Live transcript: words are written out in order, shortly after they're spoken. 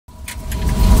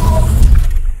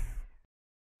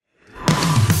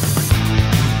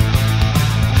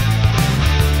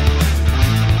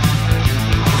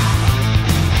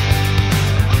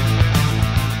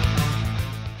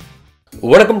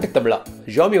வணக்கம் டெக் தமிழா.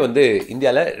 Xiaomi வந்து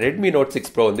இந்தியாவில் Redmi Note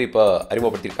 6 Pro வந்து இப்போ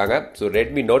அறிமுகப்படுத்தியிருக்காங்க. ஸோ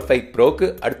Redmi Note 5 Proக்கு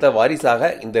அடுத்த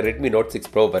வாரிசாக இந்த Redmi Note 6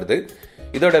 Pro வருது.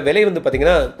 இதோட விலை வந்து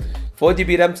பார்த்தீங்கன்னா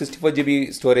 4GB RAM 64GB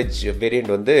storage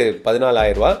variant வந்து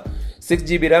 14,000 ரூபா,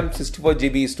 6GB RAM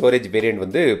 64GB storage variant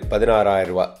வந்து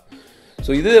 16,000 ரூபா.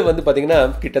 ஸோ இது வந்து பார்த்தீங்கன்னா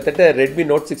கிட்டத்தட்ட Redmi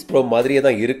Note 6 Pro மாதிரியே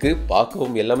தான் இருக்குது.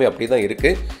 பார்க்கவும் எல்லாமே அப்படி தான்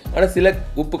இருக்குது. ஆனால் சில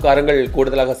உப்பு காரங்கள்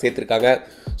கூடுதலாக சேர்த்துருக்காங்க.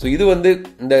 ஸோ இது வந்து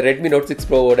இந்த Redmi Note 6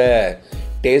 Proவோட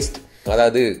டேஸ்ட்,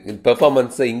 அதாவது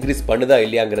பெர்ஃபார்மன்ஸை இன்க்ரீஸ் பண்ணுதா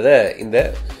இல்லையாங்கிறத இந்த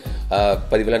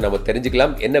பதிவில் நம்ம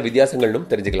தெரிஞ்சுக்கலாம். என்ன வித்தியாசங்கள்னும்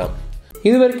தெரிஞ்சுக்கலாம்.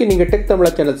 இது வரைக்கும் நீங்கள் டெக் தமிழா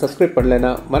சேனல் சப்ஸ்கிரைப்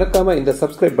பண்ணலைன்னா மறக்காமல் இந்த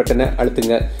சப்ஸ்கிரைப் பட்டனை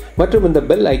அழுத்துங்க மற்றும் இந்த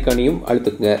பெல் ஐக்கானையும்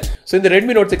அழுத்துக்குங்க. ஸோ இந்த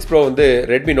Redmi Note 6 Pro வந்து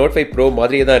Redmi Note 5 Pro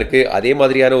மாதிரியே தான் இருக்குது. அதே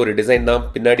மாதிரியான ஒரு டிசைன் தான்.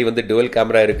 பின்னாடி வந்து டுவல்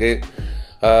கேமரா இருக்குது.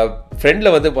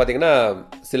 ஃப்ரண்டில் வந்து பார்த்தீங்கன்னா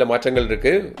சில மாற்றங்கள்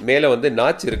இருக்குது. மேலே வந்து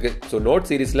நாச் இருக்குது. ஸோ நோட்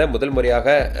சீரீஸில் முதல்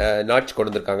முறையாக நாச் கொண்டு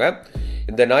வந்திருக்காங்க.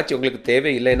 இந்த நாச் உங்களுக்கு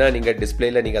தேவை இல்லைன்னா நீங்கள்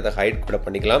டிஸ்பிளேயில் நீங்கள் அதை ஹைட் கூட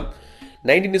பண்ணிக்கலாம்.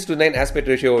 19:9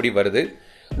 ஆஸ்பெக்ட் ரேஷியோ ஓடி வருது.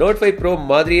 Note 5 Pro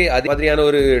மாதிரியே அதே மாதிரியான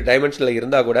ஒரு டைமென்ஷனில்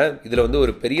இருந்தால் கூட இதில் வந்து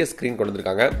ஒரு பெரிய ஸ்க்ரீன் கொண்டு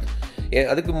வந்திருக்காங்க.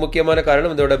 அதுக்கு முக்கியமான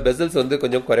காரணம் இதோட பெசல்ஸ் வந்து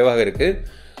கொஞ்சம் குறைவாக இருக்குது.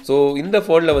 ஸோ இந்த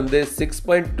ஃபோனில் வந்து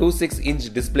 6.26 இன்ச்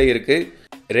டிஸ்பிளே இருக்குது.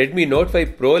 Redmi Note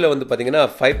 5 Proவில் வந்து பார்த்தீங்கன்னா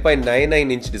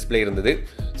 5.99 இன்ச் டிஸ்பிளே இருந்தது.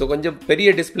 ஸோ கொஞ்சம் பெரிய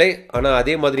டிஸ்பிளே, ஆனால்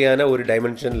அதே மாதிரியான ஒரு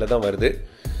டைமென்ஷனில் தான் வருது.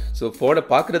 ஸோ ஃபோனை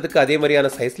பார்க்குறதுக்கு அதே மாதிரியான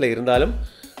சைஸில் இருந்தாலும்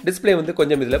டிஸ்பிளே வந்து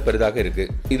கொஞ்சம் இதில் பெரிதாக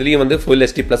இருக்குது. இதுலேயும் வந்து Full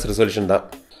HD+ ரெசல்யூஷன் தான்.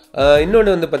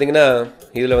 இன்னொன்று வந்து பார்த்தீங்கன்னா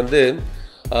இதில் வந்து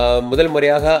முதல்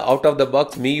முறையாக out of the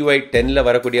box MIUI 10ல்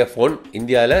வரக்கூடிய ஃபோன்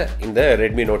இந்தியாவில் இந்த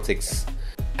Redmi Note 6.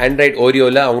 ஆண்ட்ராய்ட்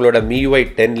ஓரியோவில் அவங்களோட MIUI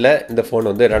 10ல் இந்த ஃபோன்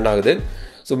வந்து ரன் ஆகுது.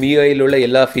 ஸோ MIUIயில் உள்ள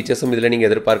எல்லா ஃபீச்சர்ஸும் இதில் நீங்கள்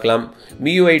எதிர்பார்க்கலாம்.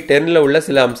 MIUI 10ல் உள்ள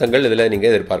சில அம்சங்கள் இதில்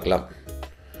நீங்கள் எதிர்பார்க்கலாம்.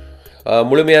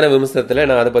 முழுமையான விமர்சனத்தில்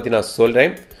நான் அதை பற்றி நான்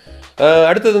சொல்கிறேன்.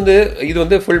 அடுத்தது வந்து இது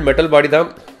வந்து ஃபுல் மெட்டல் பாடி தான்.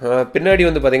 பின்னாடி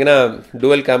வந்து பார்த்தீங்கன்னா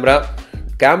டுவல்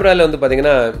கேமராவில் வந்து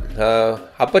பார்த்தீங்கன்னா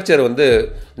அப்பர்ச்சர் வந்து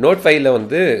Note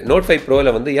 5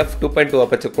 Proவில் வந்து f2.2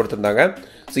 அப்பர்ச்சர் கொடுத்துருந்தாங்க.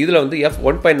 ஸோ இதில் வந்து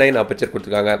f1.9 அப்பர்ச்சர்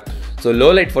கொடுத்துருக்காங்க. ஸோ லோ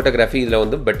லைட் ஃபோட்டோகிராஃபி இதில்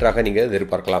வந்து பெட்டராக நீங்கள்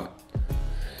எதிர்பார்க்கலாம்.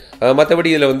 மற்றபடி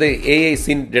இதில் வந்து ஏஐ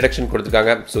சீன் டிடெக்ஷன்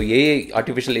கொடுத்துருக்காங்க. ஸோ ஏஐ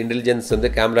ஆர்டிஃபிஷியல் இன்டெலிஜென்ஸ் வந்து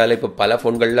கேமராவில் இப்போ பல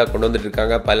ஃபோன்களில் கொண்டு வந்துட்டு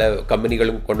இருக்காங்க, பல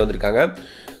கம்பெனிகளும் கொண்டு வந்திருக்காங்க.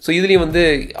 ஸோ இதுலேயும் வந்து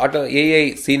ஏஐ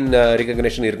சீன்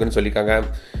ரெகக்னேஷன் இருக்குன்னு சொல்லியிருக்காங்க.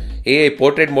 ஏஐ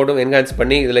போர்ட்ரேட் மோடும் என்ஹான்ஸ்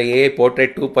பண்ணி இதில் ஏஐ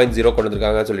போர்ட்ரேட் 2.0 கொண்டு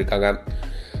வந்திருக்காங்க சொல்லியிருக்காங்க.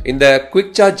 இந்த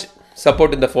குவிக் சார்ஜ்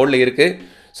சப்போர்ட் இந்த ஃபோனில் இருக்குது.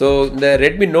 ஸோ இந்த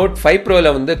Redmi Note 5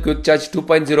 Proவில் வந்து குவிக் சார்ஜ்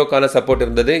 2.0க்கான சப்போர்ட்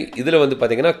இருந்தது. இதில் வந்து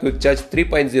பார்த்தீங்கன்னா குவிக் சார்ஜ்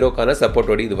 3.0க்கான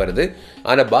சப்போர்ட்டோடு இது வருது.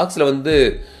 ஆனால் பாக்ஸில் வந்து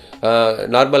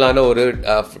நார்மலான ஒரு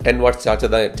 10 வாட்ஸ்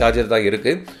சார்ஜர் தான்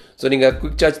இருக்குது. ஸோ நீங்கள்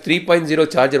குவிக் சார்ஜ் 3.0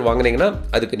 சார்ஜர் வாங்கினீங்கன்னா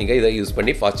அதுக்கு நீங்கள் இதை யூஸ்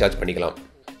பண்ணி ஃபாஸ்ட் சார்ஜ் பண்ணிக்கலாம்.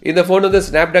 இந்த ஃபோன் வந்து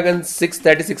Snapdragon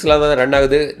 636 தான் ரன்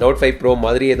ஆகுது. Note 5 Pro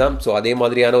மாதிரியே தான். ஸோ அதே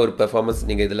மாதிரியான ஒரு பெர்ஃபார்மன்ஸ்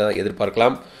நீங்கள் இதில்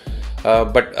எதிர்பார்க்கலாம்.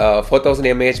 பட்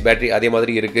 4000 mAh பேட்டரி அதே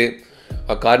மாதிரி இருக்குது.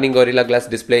 கார்னிங் கோரில்லா கிளாஸ்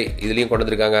டிஸ்பிளே இதுலேயும் கொண்டு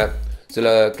வந்திருக்காங்க. சில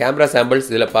கேமரா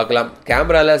சாம்பிள்ஸ் இதில் பார்க்கலாம்.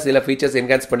 கேமராவில் சில ஃபீச்சர்ஸ்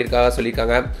என்ஹான்ஸ்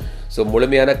சொல்லியிருக்காங்க. ஸோ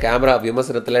முழுமையான கேமரா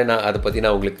விமர்சனத்தில் நான் அதை பற்றி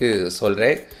நான் உங்களுக்கு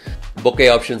சொல்கிறேன். பொக்கே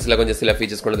ஆப்ஷன்ஸில் கொஞ்சம் சில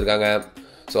ஃபீச்சர்ஸ் கொண்டு வந்திருக்காங்க.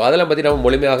 ஸோ அதெல்லாம் பற்றி நம்ம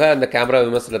முழுமையாக அந்த கேமரா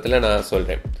விமர்சனத்தில் நான்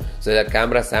சொல்கிறேன். ஸோ இதில்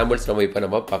கேமரா சாம்பிள்ஸ் இப்போ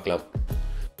நம்ம பார்க்கலாம்.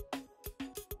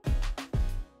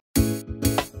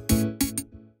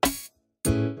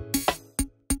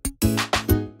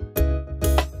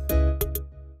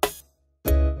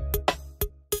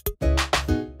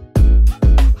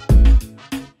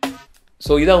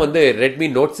 ஸோ இதான் வந்து Redmi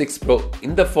Note 6 Pro.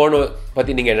 இந்த ஃபோனை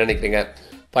பற்றி நீங்கள் என்ன நினைக்கிறீங்க?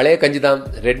 பழைய கஞ்சி தான்.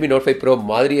 Redmi Note 5 Pro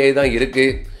மாதிரியே தான்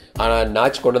இருக்குது. ஆனால்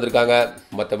நாச் கொண்டு வந்திருக்காங்க.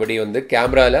 மற்றபடி வந்து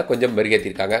கேமராவில் கொஞ்சம்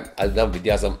மெருகேற்றிருக்காங்க. அதுதான்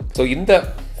வித்தியாசம். ஸோ இந்த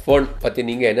ஃபோன் பற்றி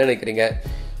நீங்கள் என்ன நினைக்கிறீங்க?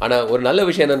 ஆனால் ஒரு நல்ல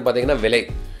விஷயம் என்னென்னு பார்த்தீங்கன்னா விலை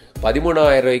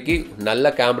 13,000 ரூபாய்க்கு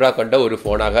நல்ல கேமரா கொண்ட ஒரு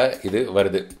ஃபோனாக இது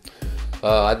வருது.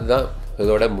 அதுதான்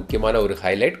இதோட முக்கியமான ஒரு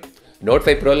ஹைலைட். Note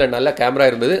 5 Proவில் நல்ல கேமரா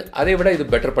இருந்தது. அதை விட இது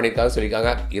பெட்டர் பண்ணியிருக்காங்க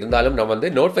சொல்லியிருக்காங்க. இருந்தாலும் நான் வந்து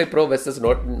Note 5 Pro versus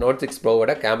Note 6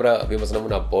 Proவோட camera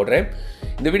விமர்சனமும் நான் போடுறேன்.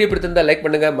 இந்த வீடியோ பிடித்திருந்தால் லைக்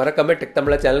பண்ணுங்கள். மறக்காம டெக்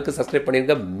தமிழா சேனலுக்கு சப்ஸ்கிரைப்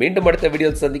பண்ணிருங்க. மீண்டும் அடுத்த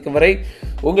வீடியோ சந்திக்கும் வரை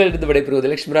உங்களிடம்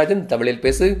விடைபெறுவது லட்சுமிராஜன். தமிழில்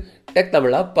பேசு, டெக்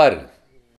தமிழா பாரு.